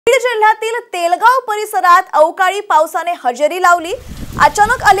बीड जिल्ह्यातील तेलगाव परिसरात अवकाळी पावसाने हजेरी लावली।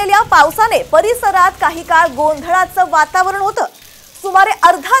 अचानक आलेल्या पावसाने परिसरात काही काळ गोंधळाचं वातावरण होतं। सुमारे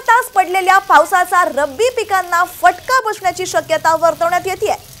अर्धा तास पडलेल्या पावसाचा रब्बी पिकांना फटका बसण्याची शक्यता वर्तवण्यात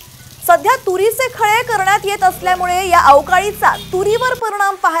येते। सध्या तुरीचे खळे करण्यात येत असल्यामुळे या अवकाळीचा तुरीवर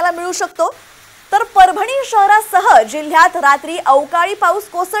परिणाम पाहायला मिळू शकतो। तर परभणी शहरासह जिल्ह्यात रात्री अवकाळी पाऊस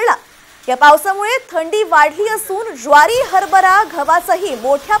कोसळला। या पावसामुळे थंडी वाढली असून ज्वारी, हरभरा, गव्हाचंही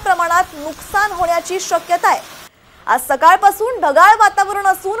मोठ्या प्रमाणात नुकसान होण्याची शक्यता आहे। आज सकाळपासून ढगाळ वातावरण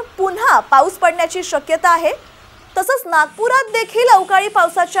असून पुन्हा पाऊस पडण्याची शक्यता आहे। तसंच नागपुरात देखील अवकाळी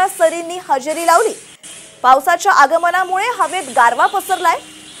पावसाच्या सरींनी हजेरी लावली। पावसाच्या आगमनामुळे हवेत गारवा पसरलाय।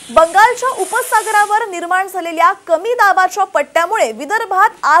 बंगालच्या उपसागरावर निर्माण झालेल्या कमी दाबाच्या पट्ट्यामुळे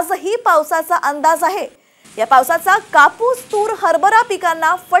विदर्भात आजही पावसाचा अंदाज आहे। या पावसाचा कापूस, तूर, हरभरा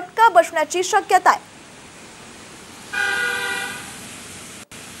पिकांना फटका बसण्याची शक्यता आहे।